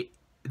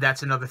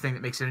 That's another thing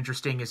that makes it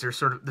interesting, is there's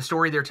sort of, the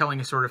story they're telling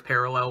is sort of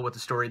parallel with the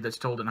story that's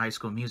told in High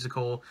School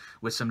Musical,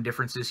 with some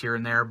differences here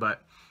and there,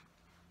 but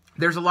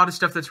there's a lot of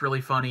stuff that's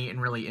really funny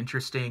and really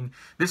interesting.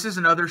 This is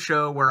another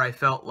show where I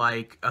felt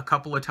like a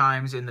couple of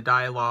times in the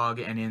dialogue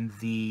and in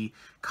the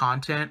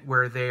content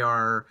where they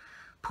are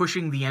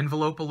pushing the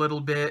envelope a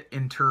little bit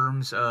in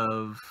terms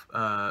of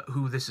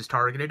who this is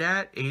targeted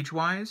at,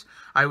 age-wise.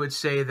 I would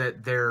say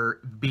that they're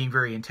being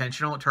very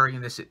intentional at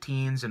targeting this at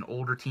teens and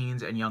older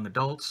teens and young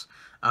adults.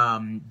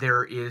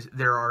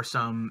 There are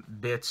some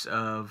bits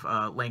of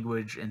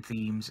language and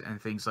themes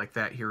and things like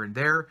that here and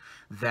there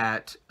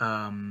that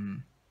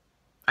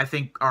I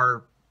think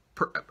are,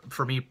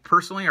 for me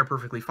personally, are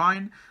perfectly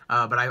fine,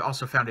 but I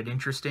also found it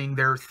interesting.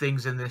 There are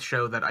things in this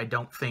show that I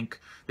don't think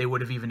they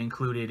would have even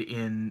included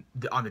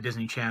on the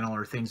Disney Channel,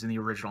 or things in the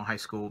original High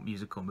School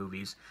Musical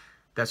movies.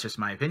 That's just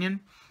my opinion.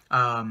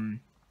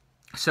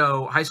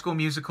 So High School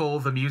Musical,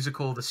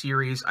 the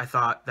series, I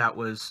thought that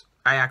was...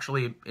 I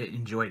actually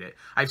enjoyed it.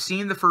 I've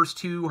seen the first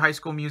two High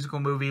School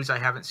Musical movies. I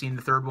haven't seen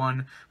the third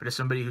one, but as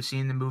somebody who's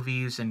seen the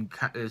movies and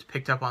has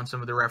picked up on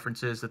some of the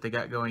references that they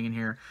got going in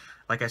here,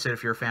 like I said,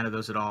 if you're a fan of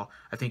those at all,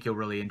 I think you'll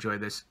really enjoy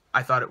this.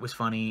 I thought it was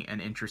funny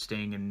and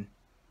interesting, and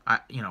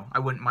I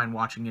wouldn't mind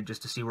watching it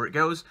just to see where it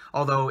goes,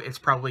 although it's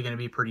probably going to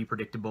be pretty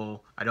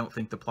predictable. I don't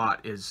think the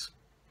plot is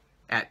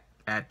at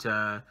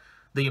the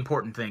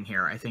important thing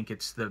here. I think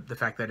it's the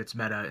fact that it's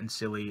meta and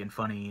silly and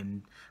funny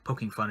and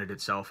poking fun at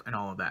itself and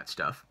all of that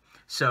stuff.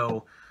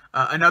 So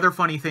another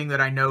funny thing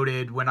that I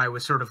noted when I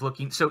was sort of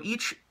looking, so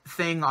each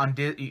thing on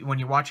when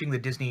you're watching the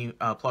Disney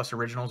Plus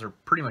originals, or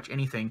pretty much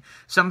anything,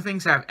 some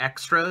things have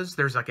extras.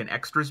 There's like an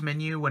extras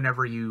menu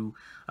whenever you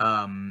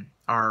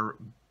are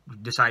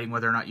deciding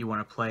whether or not you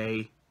want to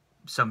play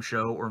some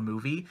show or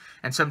movie,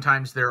 and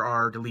sometimes there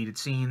are deleted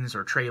scenes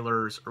or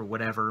trailers or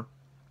whatever.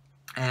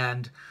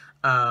 And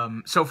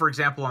so, for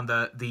example, on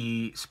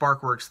the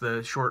Sparkworks,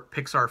 the short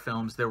Pixar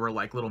films, there were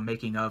like little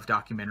making of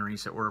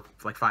documentaries that were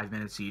like 5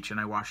 minutes each,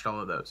 and I watched all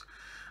of those.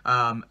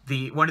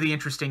 One of the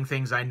interesting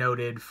things I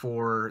noted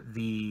for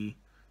the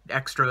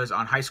extras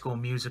on High School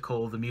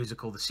Musical,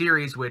 the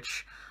series,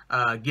 which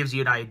gives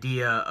you an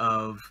idea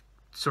of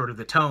sort of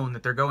the tone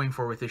that they're going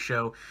for with this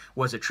show,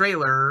 was a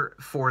trailer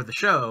for the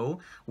show,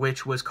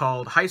 which was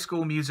called High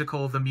School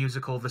Musical,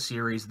 the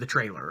series, the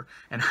trailer.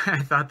 And I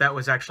thought that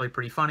was actually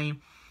pretty funny.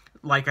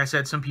 Like I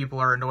said, some people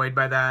are annoyed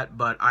by that,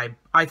 but I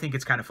think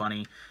it's kind of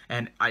funny,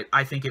 and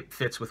I think it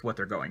fits with what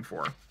they're going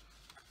for.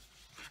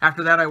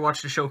 After that, I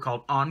watched a show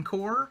called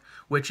Encore,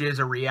 which is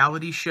a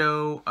reality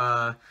show,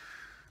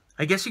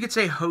 I guess you could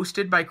say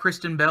hosted by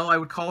Kristen Bell. I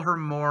would call her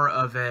more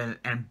of an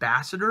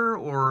ambassador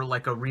or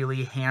like a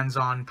really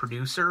hands-on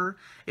producer.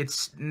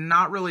 It's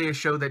not really a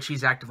show that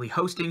she's actively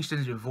hosting. She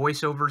doesn't do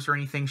voiceovers or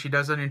anything. She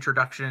does an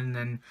introduction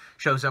and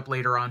shows up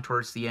later on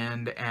towards the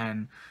end,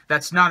 and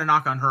that's not a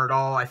knock on her at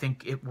all. I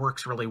think it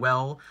works really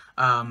well.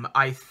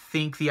 I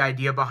think the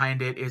idea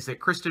behind it is that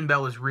Kristen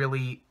Bell is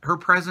really, her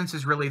presence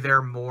is really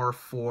there more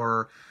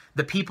for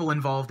the people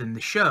involved in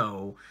the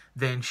show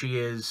than she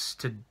is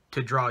to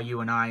draw you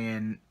and I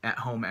in at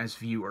home as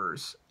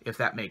viewers, if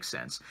that makes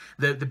sense.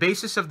 The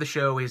basis of the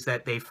show is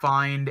that they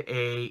find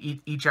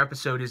each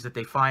episode is that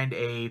they find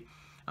a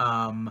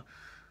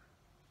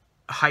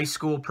high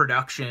school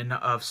production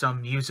of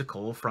some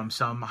musical from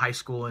some high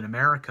school in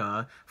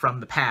America from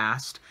the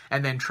past,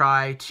 and then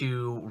try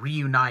to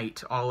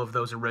reunite all of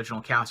those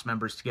original cast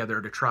members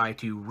together to try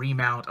to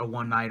remount a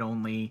one-night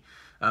only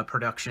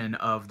production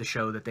of the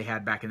show that they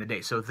had back in the day.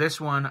 So this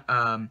one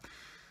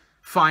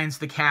finds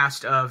the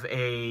cast of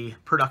a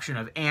production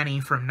of Annie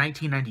from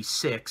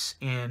 1996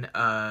 in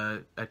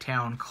a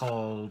town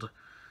called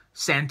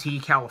Santee,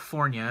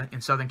 California, in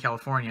Southern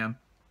California.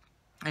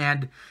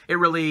 And it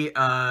really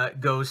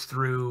goes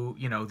through,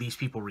 you know, these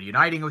people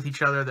reuniting with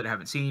each other that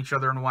haven't seen each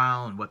other in a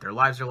while, and what their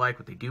lives are like,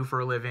 what they do for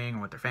a living,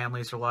 and what their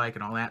families are like,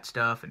 and all that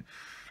stuff.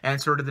 And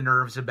sort of the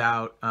nerves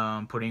about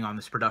putting on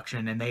this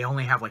production. And they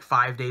only have like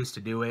 5 days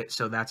to do it,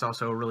 so that's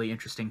also a really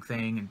interesting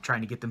thing, and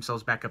trying to get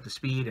themselves back up to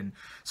speed. And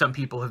some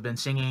people have been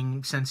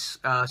singing since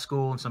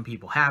school, and some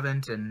people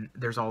haven't, and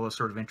there's all those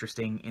sort of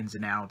interesting ins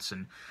and outs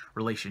and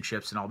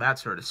relationships and all that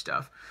sort of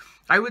stuff.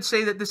 I would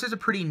say that this is a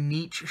pretty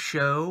niche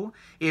show.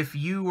 If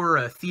you were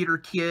a theater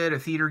kid, a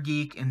theater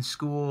geek in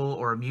school,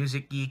 or a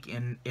music geek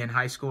in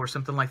high school or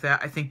something like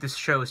that, I think this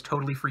show is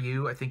totally for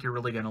you. I think you're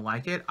really going to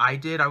like it. I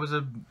did. I was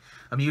a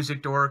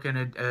music dork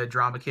and a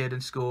drama kid in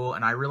school,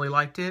 and I really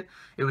liked it.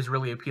 It was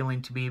really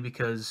appealing to me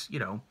because, you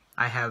know,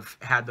 I have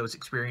had those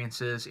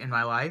experiences in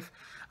my life.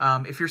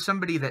 If you're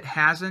somebody that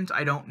hasn't,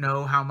 I don't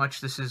know how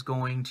much this is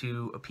going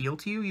to appeal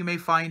to you. You may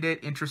find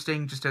it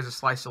interesting just as a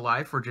slice of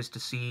life, or just to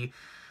see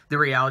the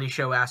reality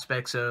show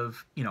aspects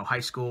of, you know, high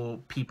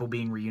school people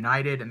being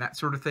reunited and that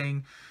sort of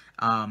thing.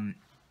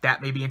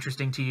 That may be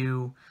interesting to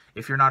you.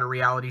 If you're not a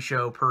reality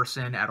show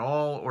person at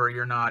all, or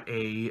you're not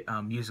a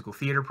musical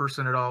theater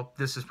person at all,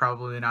 this is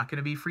probably not going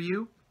to be for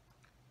you.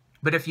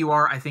 But if you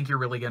are, I think you're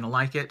really going to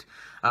like it.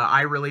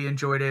 I really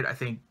enjoyed it. I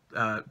think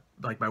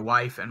like my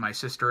wife and my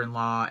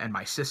sister-in-law and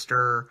my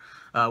sister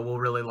will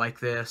really like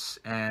this,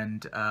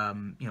 and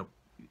you know,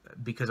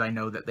 because I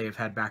know that they've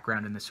had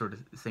background in this sort of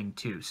thing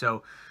too.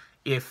 So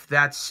if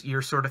that's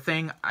your sort of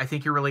thing, I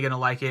think you're really going to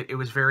like it. It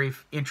was very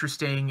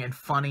interesting and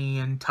funny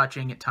and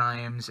touching at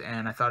times,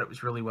 and I thought it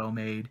was really well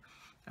made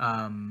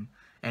and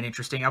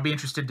interesting. I'll be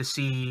interested to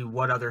see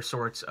what other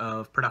sorts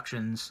of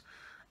productions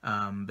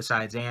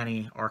besides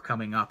Annie are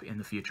coming up in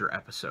the future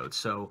episodes.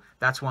 So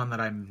that's one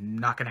that I'm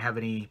not going to have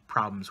any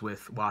problems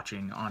with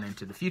watching on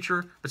into the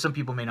future, but some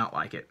people may not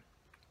like it.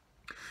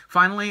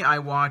 Finally, I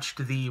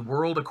watched The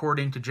World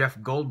According to Jeff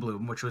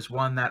Goldblum, which was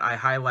one that I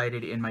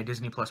highlighted in my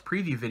Disney Plus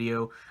preview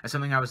video as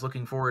something I was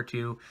looking forward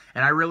to,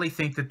 and I really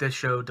think that this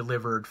show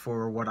delivered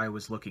for what I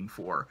was looking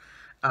for.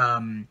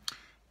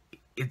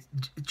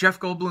 Jeff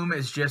Goldblum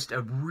is just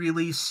a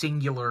really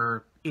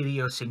singular,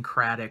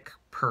 idiosyncratic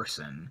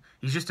person.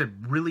 He's just a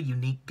really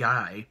unique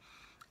guy,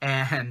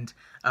 and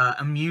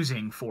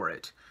amusing for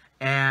it.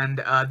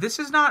 And this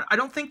is not, I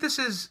don't think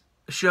this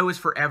show is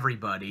for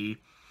everybody.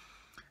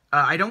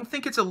 I don't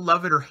think it's a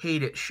love it or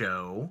hate it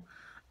show,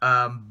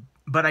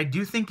 but I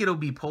do think it'll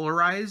be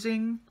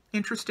polarizing,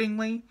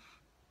 interestingly,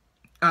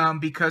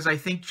 because I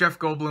think Jeff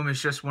Goldblum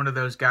is just one of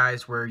those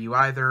guys where you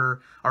either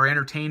are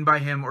entertained by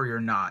him or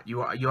you're not.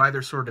 You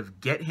either sort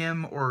of get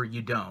him or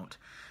you don't.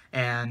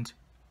 And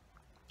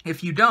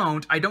if you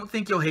don't, I don't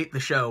think you'll hate the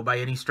show by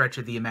any stretch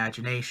of the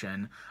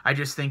imagination. I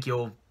just think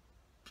you'll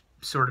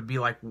sort of be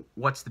like,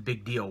 what's the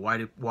big deal?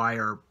 Why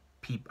are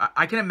people...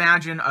 I can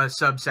imagine a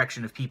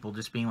subsection of people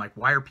just being like,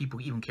 why are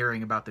people even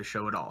caring about this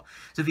show at all?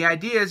 So the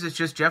idea is it's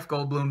just Jeff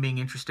Goldblum being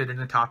interested in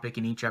a topic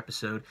in each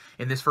episode.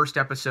 In this first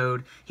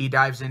episode, he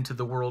dives into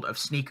the world of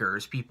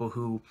sneakers, people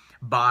who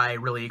buy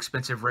really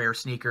expensive, rare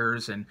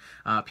sneakers, and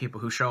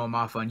people who show them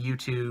off on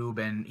YouTube,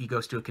 and he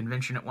goes to a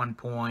convention at one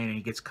point, and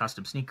he gets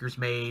custom sneakers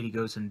made. He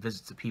goes and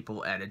visits the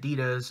people at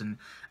Adidas, and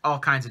all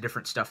kinds of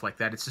different stuff like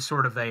that. It's a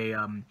sort of a...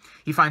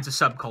 he finds a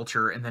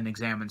subculture and then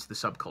examines the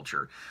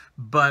subculture.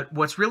 But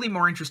what's really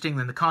more interesting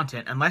than the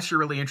content, unless you're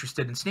really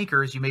interested in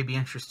sneakers, you may be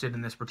interested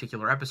in this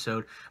particular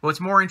episode.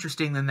 What's more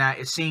interesting than that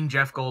is seeing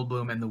Jeff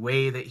Goldblum and the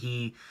way that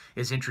he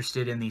is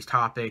interested in these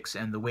topics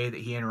and the way that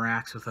he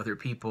interacts with other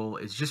people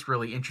is just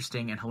really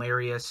interesting and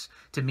hilarious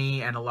to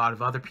me and a lot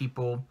of other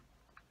people.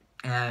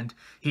 And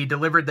he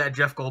delivered that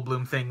Jeff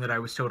Goldblum thing that I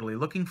was totally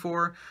looking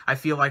for. I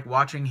feel like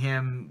watching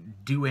him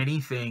do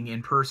anything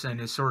in person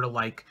is sort of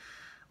like,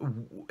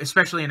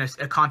 especially in a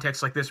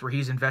context like this where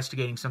he's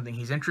investigating something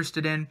he's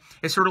interested in,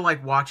 it's sort of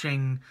like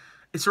watching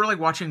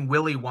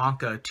Willy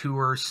Wonka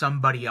tour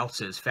somebody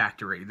else's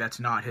factory that's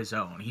not his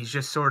own. He's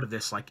just sort of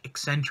this like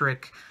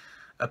eccentric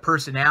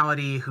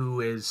personality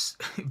who is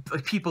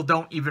like, people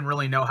don't even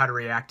really know how to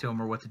react to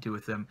him or what to do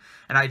with him,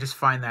 and I just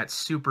find that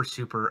super,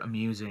 super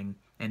amusing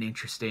and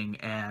interesting,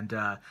 and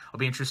I'll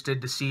be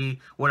interested to see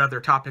what other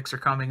topics are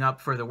coming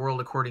up for the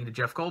world according to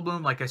Jeff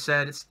Goldblum. Like I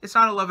said, it's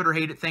not a love it or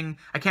hate it thing.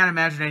 I can't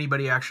imagine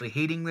anybody actually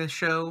hating this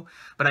show,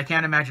 but I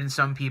can't imagine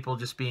some people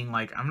just being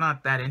like, I'm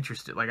not that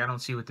interested. Like, I don't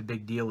see what the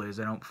big deal is.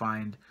 I don't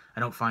find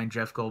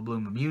Jeff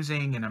Goldblum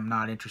amusing, and I'm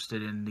not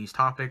interested in these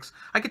topics.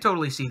 I could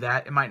totally see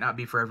that. It might not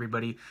be for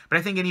everybody, but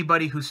I think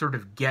anybody who sort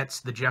of gets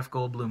the Jeff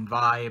Goldblum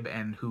vibe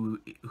and who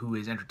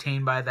is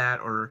entertained by that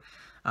or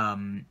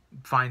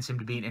finds him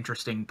to be an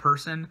interesting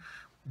person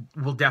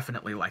will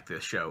definitely like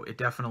this show. It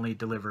definitely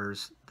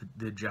delivers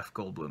the Jeff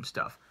Goldblum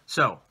stuff.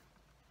 So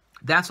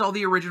that's all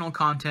the original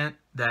content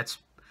that's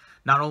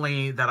not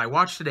only that I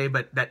watched today,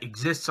 but that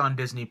exists on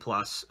Disney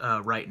Plus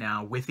right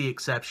now, with the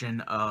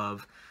exception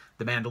of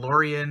The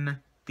Mandalorian,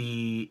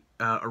 the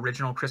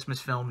original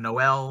Christmas film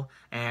Noelle,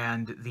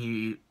 and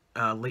the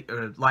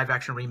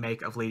live-action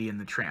remake of Lady and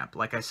the Tramp.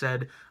 Like I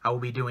said, I will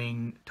be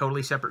doing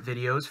totally separate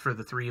videos for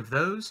the three of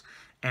those,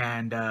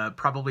 and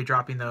probably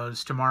dropping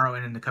those tomorrow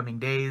and in the coming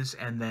days,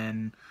 and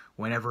then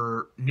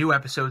whenever new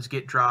episodes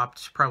get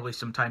dropped, probably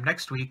sometime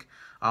next week,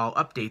 I'll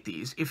update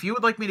these. If you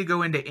would like me to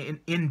go into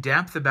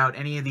in-depth about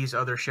any of these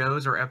other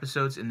shows or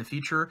episodes in the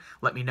future,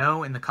 let me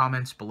know in the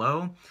comments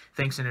below.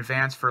 Thanks in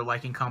advance for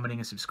liking, commenting,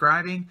 and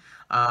subscribing.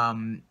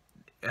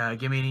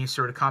 Give me any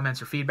sort of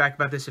comments or feedback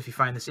about this if you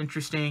find this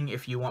interesting.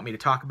 If you want me to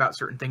talk about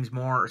certain things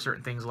more or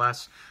certain things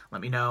less,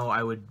 let me know.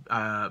 I would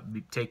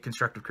take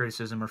constructive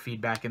criticism or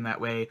feedback in that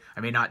way.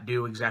 I may not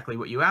do exactly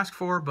what you asked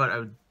for, but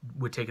I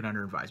would take it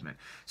under advisement.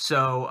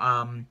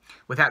 So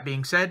with that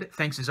being said,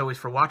 thanks as always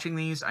for watching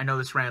these. I know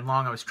this ran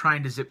long. I was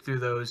trying to zip through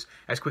those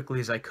as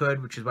quickly as I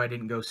could, which is why I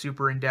didn't go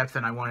super in-depth,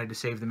 and I wanted to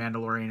save The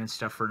Mandalorian and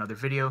stuff for another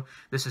video.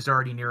 This is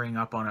already nearing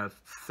up on a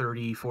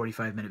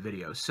 30-45 minute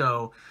video.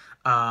 So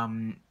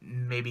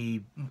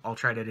maybe I'll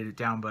try to edit it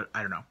down, but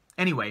I don't know.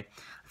 Anyway,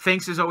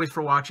 thanks as always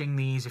for watching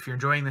these. If you're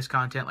enjoying this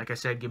content, like I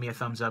said, give me a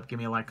thumbs up, give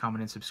me a like,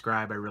 comment, and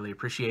subscribe. I really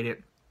appreciate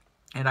it.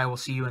 And I will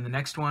see you in the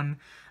next one.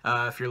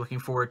 If you're looking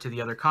forward to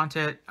the other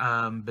content,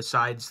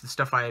 besides the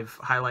stuff I've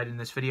highlighted in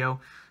this video,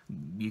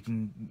 you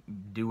can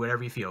do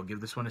whatever you feel.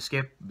 Give this one a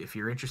skip if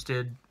you're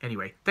interested.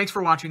 Anyway, thanks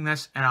for watching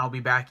this, and I'll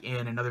be back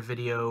in another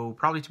video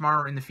probably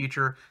tomorrow or in the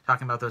future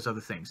talking about those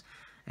other things.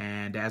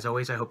 And as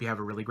always, I hope you have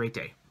a really great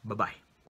day. Bye-bye.